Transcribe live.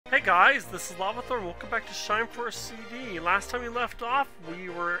Hey guys, this is Lavathor. Welcome back to Sega CD. Last time we left off, we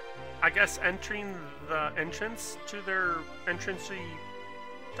were, I guess, entering the entrance to their entrancey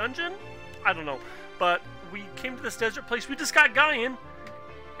dungeon? I don't know. But we came to this desert place. We just got Guyan,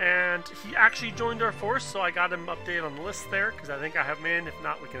 and he actually joined our force, so I got him updated on the list there, because I think I have him in. If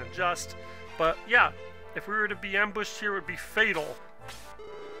not, we can adjust. But yeah, if we were to be ambushed here, it would be fatal.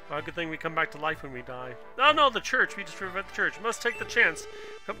 Well, good thing we come back to life when we die. Oh no, the church. We just prevent the church. Must take the chance.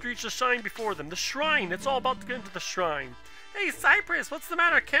 Hope to reach the shrine before them. The shrine. It's all about to get into the shrine. Hey, Cypress, what's the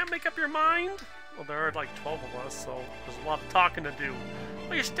matter? Can't make up your mind? Well, there are like 12 of us, so there's a lot of talking to do.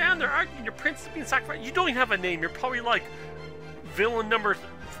 Well, you're standing there arguing. Your prince is being sacrificed. You don't even have a name. You're probably like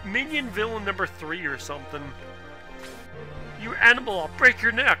minion villain number 3 or something. You animal, I'll break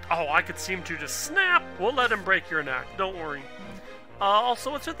your neck. Oh, I could seem to just snap. We'll let him break your neck. Don't worry. Also,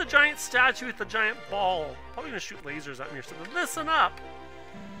 what's with the giant statue with the giant ball? Probably gonna shoot lasers at me or something. Listen up!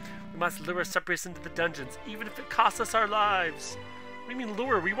 We must lure Cypress into the dungeons, even if it costs us our lives. What do you mean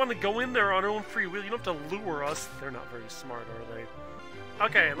lure? We want to go in there on our own free will. You don't have to lure us. They're not very smart, are they?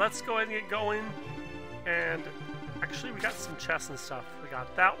 Okay, let's go ahead and get going. And actually, we got some chests and stuff. We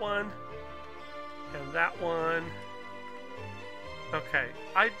got that one. And that one. Okay,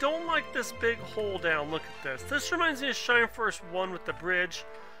 I don't like this big hole down. Look at this. This reminds me of Shine Force 1 with the bridge.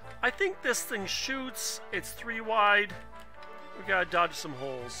 I think this thing shoots. It's 3 wide. We gotta dodge some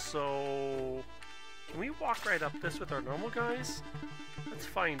holes. So, can we walk right up this with our normal guys? Let's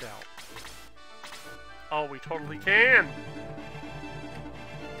find out. Oh, we totally can.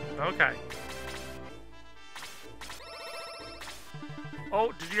 Okay.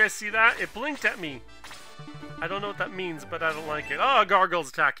 Oh, did you guys see that? It blinked at me. I don't know what that means, but I don't like it. Oh, a gargoyle's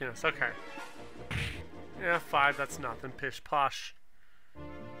attacking us. Okay. Yeah, 5. That's nothing. Pish posh.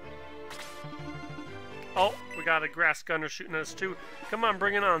 Oh, we got a grass gunner shooting at us too. Come on,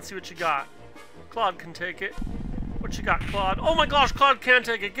 bring it on. See what you got. Claude can take it. What you got, Claude? Oh my gosh, Claude can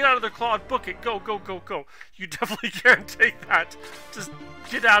take it. Get out of there, Claude. Book it. Go, go, go, go. You definitely can't take that. Just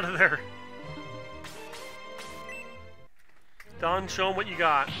get out of there. Don, show him what you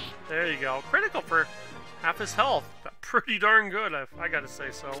got. There you go. Critical for half his health. Pretty darn good, I gotta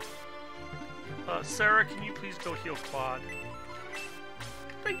say so. Sarah, can you please go heal Claude?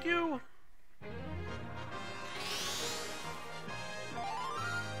 Thank you!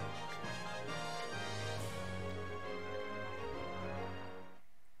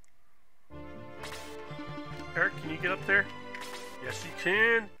 Eric, can you get up there? Yes, you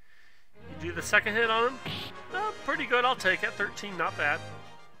can. You do the second hit on him? Oh, pretty good, I'll take it. 13, not bad.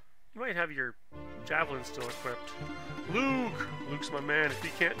 You might have your javelin still equipped. Luke! Luke's my man. If he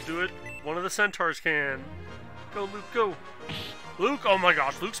can't do it, one of the centaurs can. Go, Luke, go! Luke! Oh my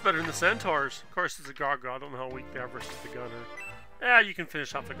gosh, Luke's better than the centaurs. Of course, it's a gargoyle. I don't know how weak they are versus the gunner. Yeah, you can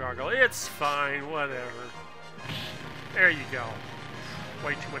finish off the gargoyle. It's fine, whatever. There you go.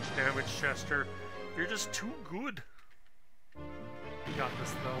 Way too much damage, Chester. You're just too good. You got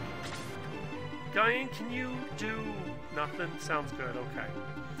this, though. Guyan, can you do nothing? Sounds good, okay.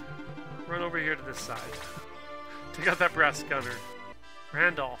 Run over here to this side. Take out that brass gunner.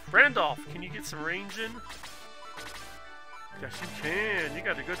 Randolph. Randolph, can you get some range in? Yes, you can. You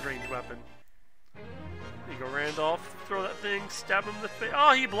got a good ranged weapon. There you go, Randolph. Throw that thing. Stab him in the face.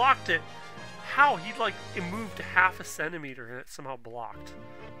 Oh, he blocked it. How? He, like, it moved half a centimeter and it somehow blocked.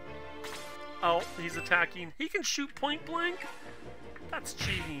 Oh, he's attacking. He can shoot point blank? That's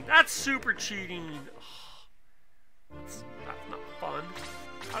cheating. That's super cheating. Oh, that's not fun.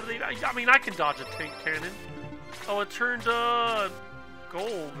 How do they... I mean, I can dodge a tank cannon. Oh, it turned,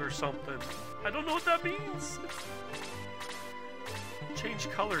 gold or something. I don't know what that means. Change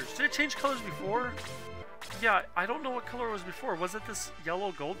colors. Did it change colors before? Yeah, I don't know what color it was before. Was it this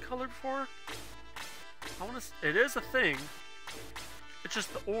yellow-gold color before? I want to... It is a thing. It's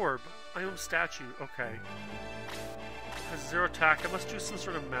just the orb. I own statue. Okay. Has 0 attack. I must do some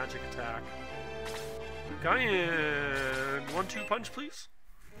sort of magic attack. Guyan, 1-2 punch, please.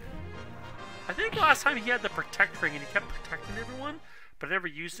 I think last time he had the protect ring and he kept protecting everyone, but I never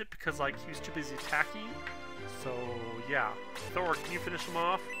used it because, like, he was too busy attacking. So, yeah. Thor, can you finish him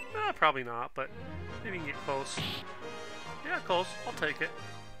off? Probably not, but maybe you can get close. Yeah, close. I'll take it.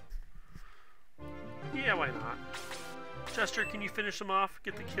 Yeah, why not? Chester, can you finish him off?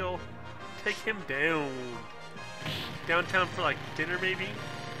 Get the kill. Take him down. Downtown for, like, dinner, maybe?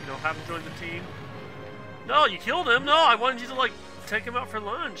 You know, have him join the team. No, you killed him! No, I wanted you to, like, take him out for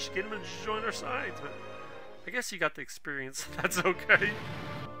lunch. Get him to join our sides. But I guess you got the experience. That's okay.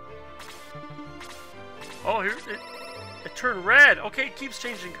 Oh, here it turned red. Okay, it keeps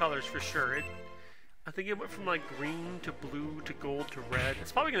changing colors for sure. I think it went from like green to blue to gold to red.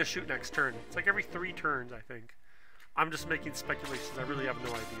 It's probably going to shoot next turn. It's like every 3 turns, I think. I'm just making speculations. I really have no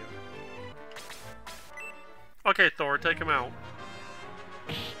idea. Okay, Thor, take him out.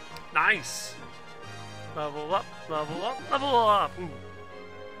 Nice! Level up, level up, level up! Ooh.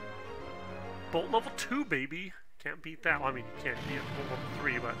 Bolt level 2, baby! Can't beat that. Well, I mean, you can't beat Bolt level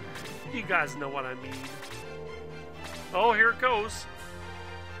 3, but you guys know what I mean. Oh, here it goes!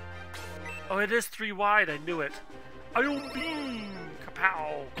 Oh, it is 3 wide, I knew it. Ion Beam!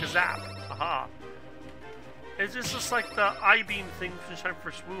 Kapow! Kazap! Aha! It's just like the I-beam thing from Time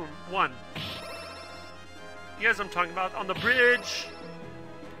for Swoon 1. You guys know what I'm talking about. On the bridge!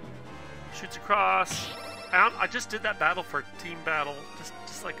 Shoots across. I just did that battle for team battle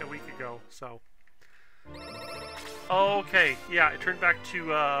just like a week ago, so. Okay, yeah, it turned back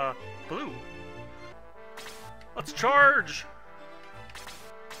to blue. Let's charge!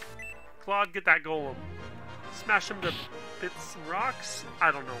 Claude, get that golem. Smash him to bits and rocks?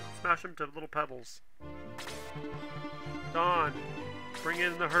 I don't know. Smash him to little pebbles. Dawn, bring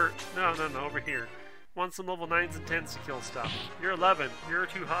in the hurt. No, over here. Want some level 9s and 10s to kill stuff. You're 11. You're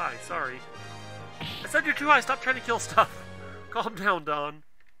too high. Sorry. I said you're too high. Stop trying to kill stuff. Calm down, Dawn.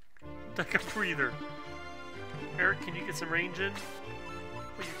 Take a breather. Eric, can you get some range in?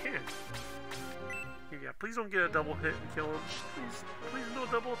 Well, you can. Yeah, please don't get a double hit and kill him. Please no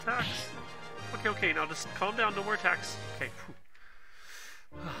double attacks. Okay, now just calm down. No more attacks. Okay.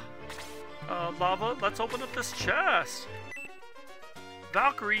 Lava, let's open up this chest.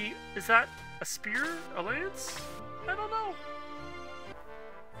 Valkyrie, is that a spear? A lance? I don't know.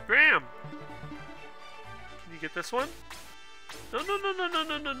 Graham! Can you get this one?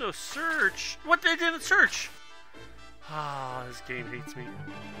 No. Search! What? They didn't search! Ah, this game hates me.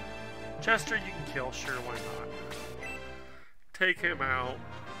 Chester, you can kill. Sure, why not? Take him out.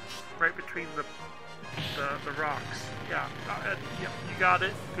 Right between the rocks. Yeah, yep, you got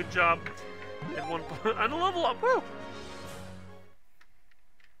it. Good job. And one point. And a level up. Woo!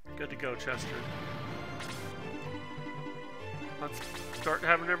 Good to go, Chester. Let's start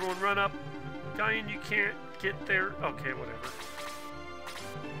having everyone run up. Guyan, you can't get there. Okay, whatever.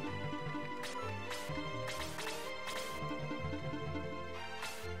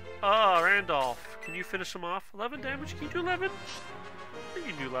 Ah, Randolph. Can you finish him off? 11 damage? Can you do 11? I think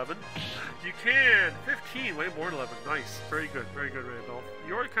you can do 11. You can! 15! Way more than 11. Nice. Very good, Randolph.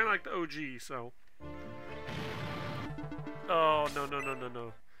 You're kind of like the OG, so... Oh,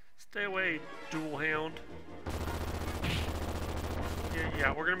 no. Stay away, dual hound.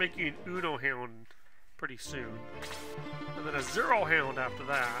 Yeah, we're gonna make you an Uno hound pretty soon. And then a zero hound after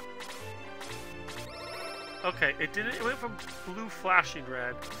that. Okay, it went from blue flashing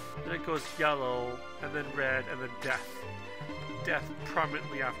red, then it goes yellow, and then red, and then death. Death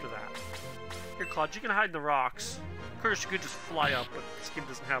prominently after that. Here, Claude, you can hide in the rocks. Of course, you could just fly up, but this game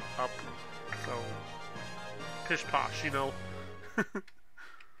doesn't have up, so... Pish posh, you know?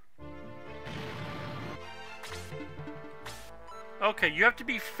 Okay, you have to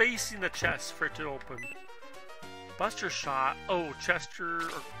be facing the chest for it to open. Buster shot. Oh, Chester.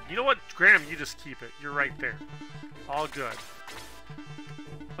 Or, you know what? Graham, you just keep it. You're right there. All good.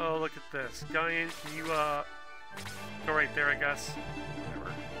 Oh, look at this. Guyan, can you, go right there, I guess?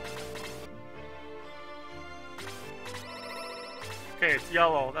 Whatever. Okay, it's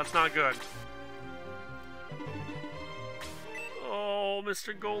yellow. That's not good. Oh,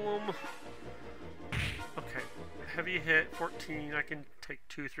 Mr. Golem. Okay. Heavy hit, 14. I can take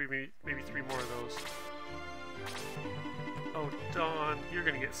 2, 3, maybe 3 more of those. Oh, Dawn, you're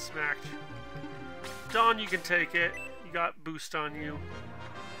gonna get smacked. Dawn, you can take it. You got boost on you.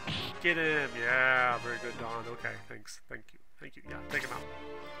 Get him. Yeah, very good, Dawn. Okay, thanks. Thank you. Yeah, take him out.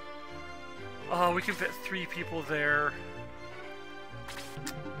 Oh, we can fit 3 people there.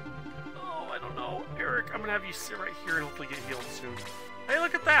 Oh, I don't know. Eric, I'm gonna have you sit right here and hopefully get healed soon. Hey,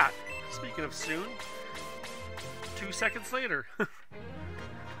 look at that. Speaking of soon. 2 seconds later.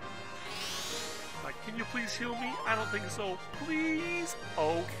 Like, can you please heal me? I don't think so. Please?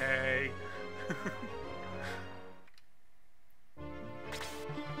 Okay.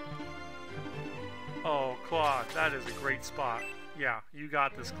 Oh, Claude, that is a great spot. Yeah, you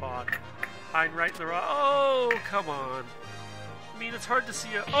got this, Claude. Hiding right in the rock. Oh, come on. I mean, it's hard to see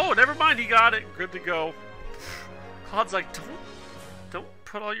it. Oh, never mind, he got it. Good to go. Claude's like, don't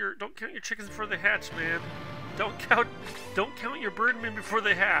count your chickens before they hatch, man. Don't count your birdmen before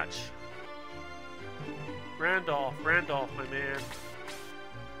they hatch. Randolph, my man.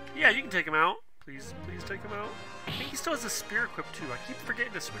 Yeah, you can take him out. Please take him out. I think he still has a spear equipped too. I keep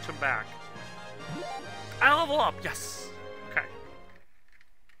forgetting to switch him back. I level up, yes. Okay.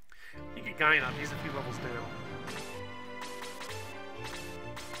 You get Guyan up. He's a few levels down.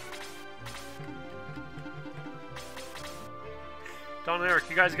 Don and Eric,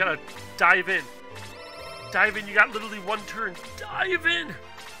 you guys gotta dive in. Dive in, you got literally one turn. Dive in!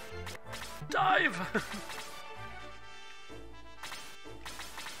 Dive!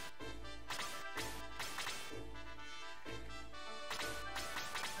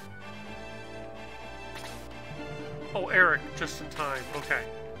 Oh, Eric, just in time. Okay.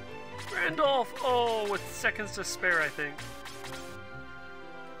 Randolph! Oh, with seconds to spare, I think.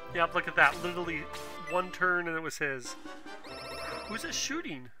 Yep, look at that. Literally one turn and it was his. Who's it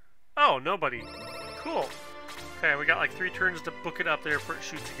shooting? Oh, nobody. Cool. Okay, we got like 3 turns to book it up there before it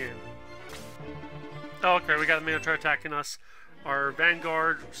shoots again. Oh, okay, we got a Minotaur attacking us. Our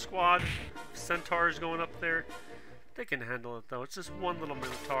Vanguard squad, Centaurs going up there. They can handle it though. It's just one little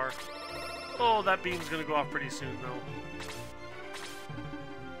Minotaur. Oh, that beam's gonna go off pretty soon though.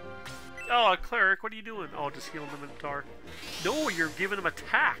 Oh, Cleric, what are you doing? Oh, just healing the Minotaur. No, you're giving him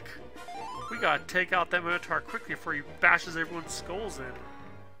attack. We gotta take out that Minotaur quickly before he bashes everyone's skulls in.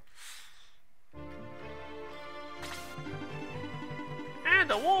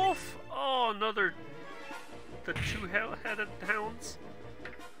 And a wolf! Oh, another... The 2-headed hounds.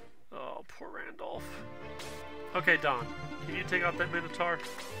 Oh, poor Randolph. Okay, Don. Can you take out that Minotaur?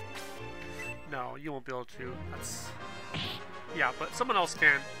 No, you won't be able to. That's... Yeah, but someone else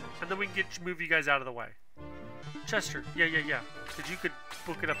can. And then we can move you guys out of the way. Chester, yeah. Because you could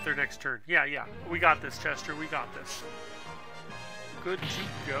book it up there next turn. Yeah. We got this, Chester. We got this. Good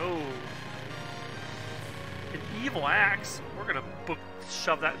to go. An evil axe. We're going to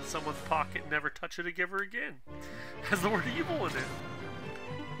shove that in someone's pocket and never touch it ever again. Has the word evil in it.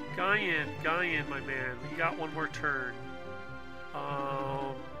 Guyan, my man. We got one more turn.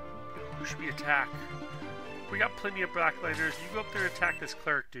 Who should we attack? We got plenty of Blackliners. You go up there and attack this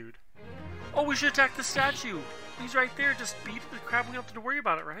Cleric dude. Oh, we should attack the statue. He's right there. Just beat the crap. We don't have to worry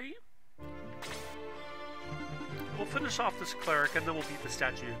about it, right? We'll finish off this Cleric and then we'll beat the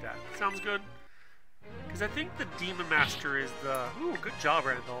statue to death. Sounds good? Because I think the Demon Master is the... Ooh, good job,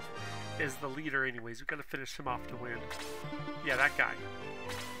 Randolph. Is the leader anyways. We've got to finish him off to win. Yeah, that guy.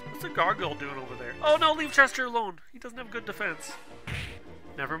 What's the Gargoyle doing over there? Oh no, leave Chester alone. He doesn't have good defense.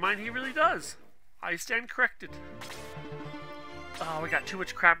 Never mind, he really does. I stand corrected. Oh, we got too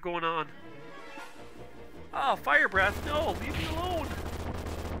much crap going on. Oh, Fire Breath. No, leave me alone.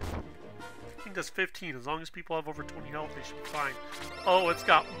 I think that's 15. As long as people have over 20 health, they should be fine. Oh, it's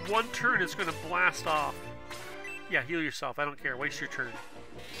got one turn. It's going to blast off. Yeah, heal yourself. I don't care. Waste your turn.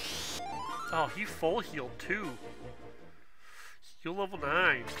 Oh, he full healed too. Heal level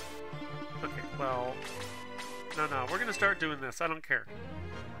 9. Okay, well... No, we're going to start doing this. I don't care.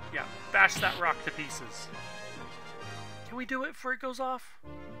 Yeah, bash that rock to pieces. Can we do it before it goes off?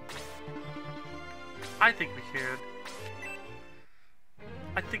 I think we can.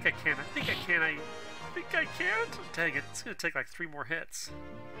 I think I can. I think I can't. Dang it, it's going to take like 3 more hits.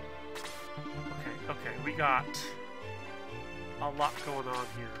 Okay, we got a lot going on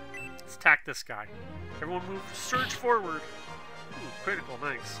here. Let's attack this guy. Everyone move, surge forward. Ooh, critical,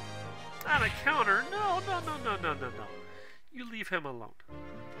 nice. Not a counter. No. You leave him alone.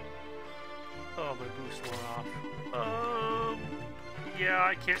 Oh, my boost wore off. Yeah,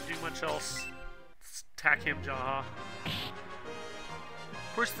 I can't do much else. Let's attack him, Jaha.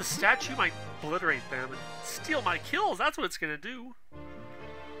 Of course, the statue might obliterate them and steal my kills. That's what it's gonna do.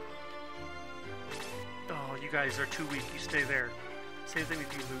 Oh, you guys are too weak. You stay there. Same thing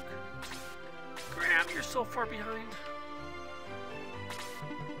with you, Luke. Graham, you're so far behind.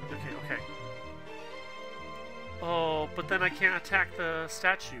 Okay. Oh, but then I can't attack the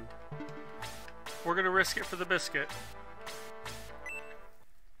statue. We're gonna risk it for the biscuit.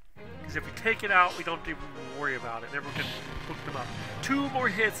 Because if we take it out, we don't even worry about it. And everyone can book them up. 2 more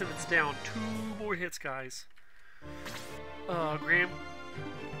hits and it's down. 2 more hits, guys. Graham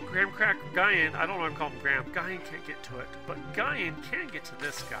Crack Guyan. I don't know what I'm calling him Graham. Guyan can't get to it. But Guyan can get to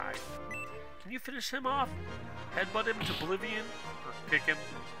this guy. Can you finish him off? Headbutt him to oblivion? Or kick him?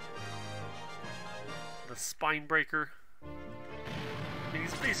 The spine breaker. I mean,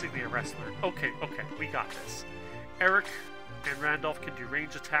 he's basically a wrestler. Okay, we got this. Eric and Randolph can do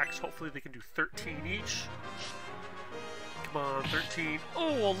range attacks. Hopefully they can do 13 each. Come on, 13.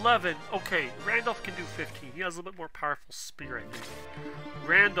 Oh, 11. Okay, Randolph can do 15. He has a little bit more powerful spear, I think.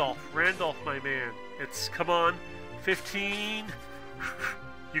 Randolph, my man. It's, come on, 15.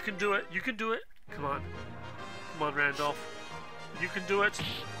 You can do it. Come on, Randolph. You can do it.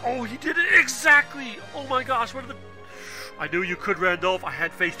 Oh, he did it exactly. Oh my gosh, what are the... I knew you could, Randolph. I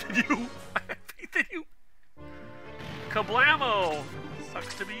had faith in you. Kablamo!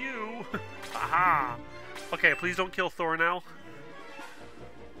 Sucks to be you. Haha. Okay, please don't kill Thor now.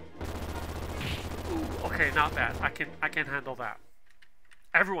 Ooh, okay, not bad. I can handle that.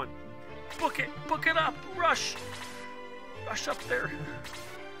 Everyone, book it up, rush up there.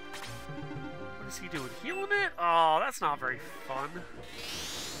 What is he doing? Healing it? Oh, that's not very fun.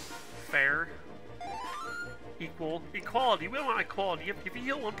 Fair. Equal. Equality. We don't want equality. If you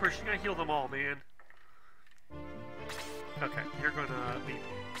heal one person, you gotta heal them all, man. Okay, you're gonna be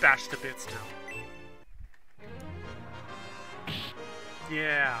bashed to bits now.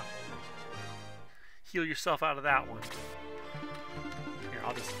 Yeah. Heal yourself out of that one. Here,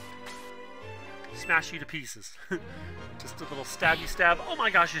 I'll just smash you to pieces. Just a little stabby stab. Oh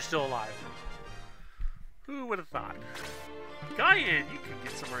my gosh, you're still alive. Who would have thought? Guyan, you can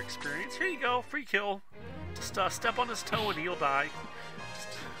get some more experience. Here you go, free kill. Just step on his toe and he'll die.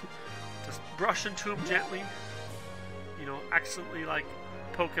 Just brush into him gently. You know, accidentally like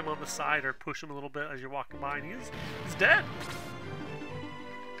poke him on the side or push him a little bit as you're walking by, and he's dead.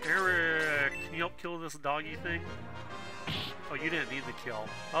 Eric, can you help kill this doggy thing? Oh, you didn't need the kill.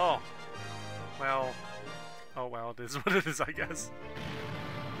 Oh, well. Oh well, it is what it is, I guess.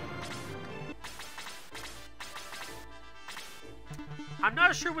 I'm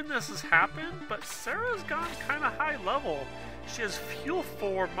not sure when this has happened, but Sarah's gone kind of high level. She has Fuel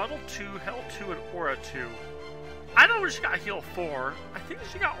 4, Muddle 2, Hell 2, and Aura 2. I don't know when she got Heal 4. I think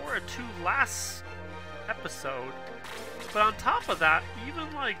she got Aura 2 last episode. But on top of that,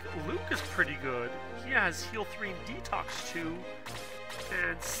 even like Luke is pretty good. He has Heal 3 and Detox 2.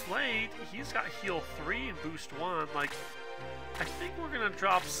 And Slade, he's got Heal 3 and Boost 1. Like, I think we're going to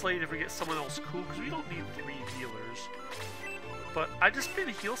drop Slade if we get someone else cool, because we don't need 3 healers. But I just been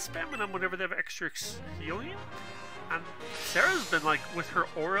heal spamming them whenever they have extra healing. And Sarah's been like, with her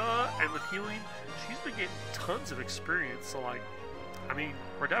aura and with healing, she's been getting tons of experience. So like, I mean,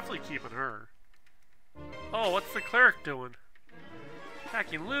 we're definitely keeping her. Oh, what's the cleric doing?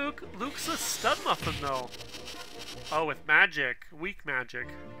 Attacking Luke. Luke's a stud muffin though. Oh, with magic. Weak magic.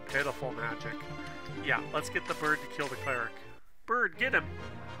 Pitiful magic. Yeah, let's get the bird to kill the cleric. Bird, get him!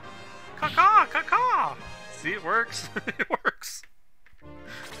 Caw-caw! Caw-caw! See, it works. It works.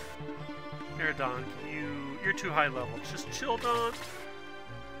 Here, Don, you're too high level. Just chill, Don.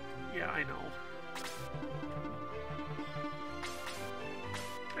 Yeah, I know.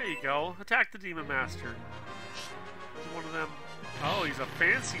 There you go. Attack the Demon Master. He's one of them. Oh, he's a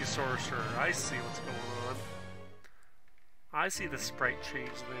fancy sorcerer. I see what's going on. I see the sprite change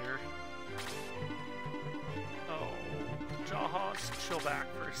there. Oh, Jawhawks, chill back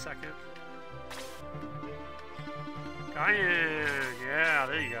for a second. Guyan! Yeah,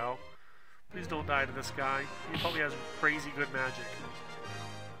 there you go. Please don't die to this guy. He probably has crazy good magic.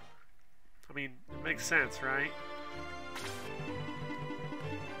 I mean, it makes sense, right?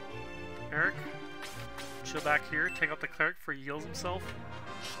 Eric, chill back here. Take out the cleric before he heals himself.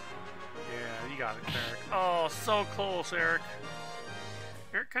 Yeah, you got it, cleric. Oh, so close, Eric.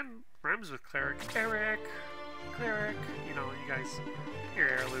 Eric kind of rhymes with cleric. Eric, cleric. You know, you guys.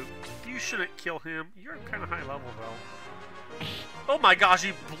 Here, Luke. You shouldn't kill him. You're kind of high level, though. Oh my gosh,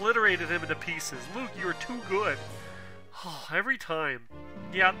 he obliterated him into pieces. Luke, you were too good. Oh, every time.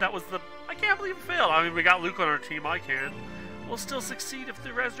 Yeah, that was the... I can't believe it failed. I mean, we got Luke on our team. I can. We'll still succeed if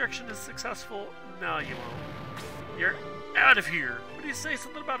the resurrection is successful. No, you won't. You're out of here. What do you say?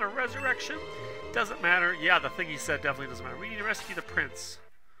 Something about a resurrection? Doesn't matter. Yeah, the thing he said definitely doesn't matter. We need to rescue the prince.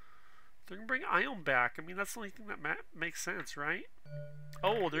 They're going to bring Ion back. I mean, that's the only thing that makes sense, right?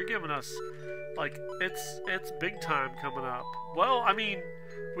 Oh, they're giving us, like, it's big time coming up. Well, I mean,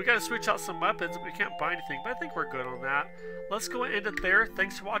 we got to switch out some weapons. We can't buy anything, but I think we're good on that. Let's go and end it there.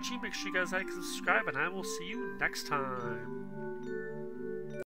 Thanks for watching. Make sure you guys like and subscribe, and I will see you next time.